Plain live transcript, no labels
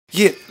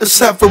Yeah, let's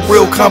have a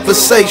real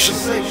conversation.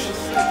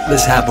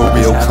 Let's have a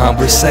real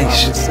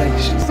conversation.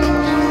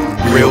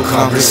 Real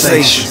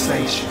conversation.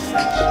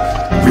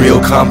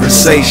 Real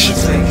conversation.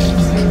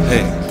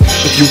 Hey.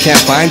 If you can't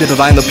find it,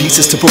 align the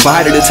pieces to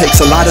provide it. It takes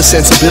a lot of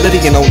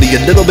sensibility and only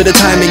a little bit of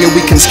timing, and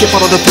we can skip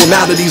all of the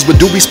formalities with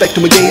due respect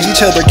to engage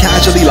each other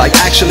casually. Like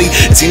actually,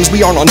 it seems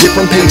we are on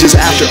different pages.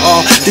 After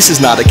all, this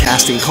is not a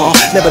casting call.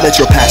 Never let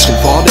your passion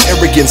fall to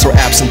arrogance or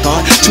absent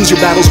thought. Choose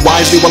your battles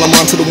wisely while I'm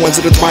on to the ones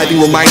that are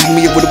thriving, reminding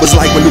me of what it was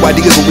like when new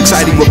ideas were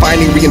exciting,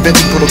 refining,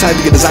 reinventing,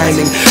 prototyping, and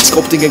designing,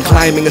 sculpting and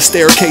climbing a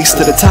staircase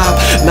to the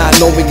top. Not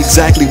knowing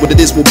exactly what it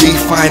is we'll be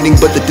finding,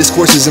 but the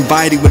discourse is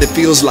inviting when it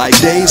feels like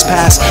days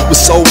pass with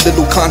so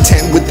little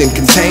content within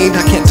contained.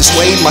 I can't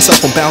dissuade myself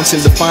from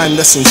bouncing to find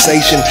the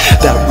sensation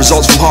that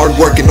results from hard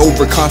work and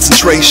over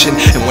concentration.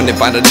 And when it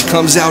finally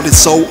comes out, it's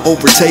so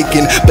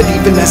overtaken. But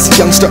even as a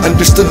youngster,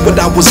 understood what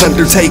I was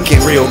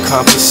undertaking. Real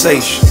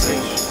conversation.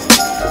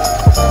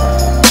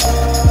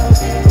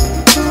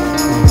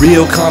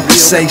 Real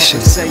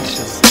conversation.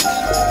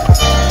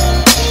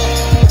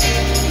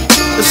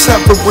 Let's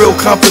have a real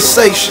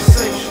conversation.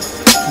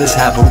 Let's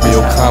have a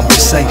real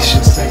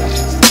conversation.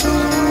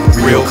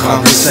 Real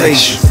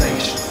conversation.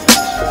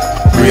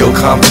 Real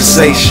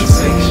conversation.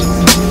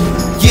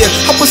 Yeah,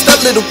 I was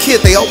that little kid,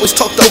 they always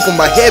talked over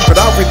my head,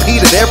 but I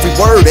repeated every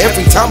word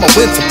every time I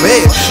went to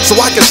bed, so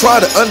I could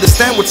try to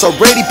understand what's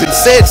already been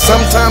said.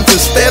 Sometimes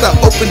instead I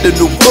opened a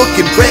new book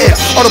and read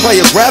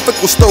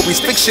autobiographical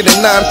stories, fiction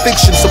and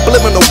non-fiction,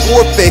 subliminal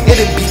warfare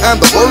hidden behind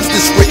the words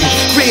that's written,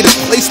 creative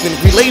placement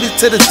related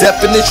to the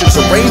definitions,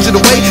 arranged in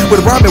a way where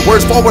the rhyming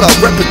words fall without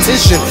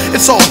repetition.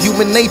 It's all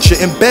human nature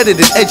embedded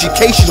in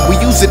education. We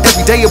use it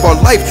every day of our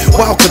life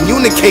while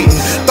communicating,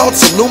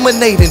 thoughts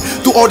illuminating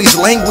through all these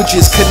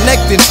languages,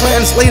 connecting,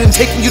 translating,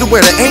 taking you to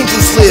where the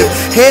angels live.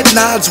 Head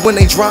nods when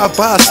they drive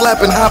by,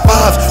 slapping high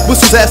fives,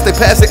 whistles as they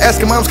pass, they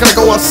asking moms, can I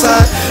go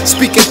outside?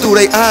 Speaking through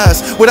their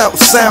eyes without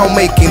sound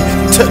making,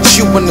 touch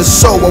you in the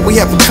soul while we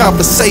have a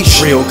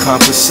conversation. Real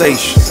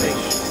conversation.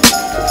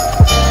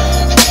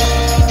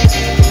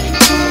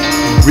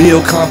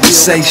 Real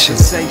conversation.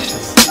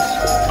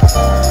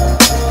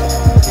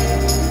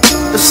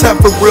 Let's have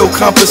a real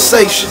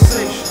conversation.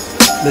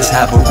 Let's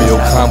have a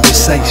real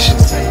conversation.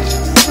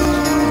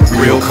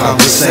 Real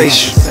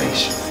conversation.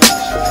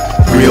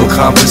 Real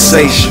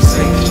conversation.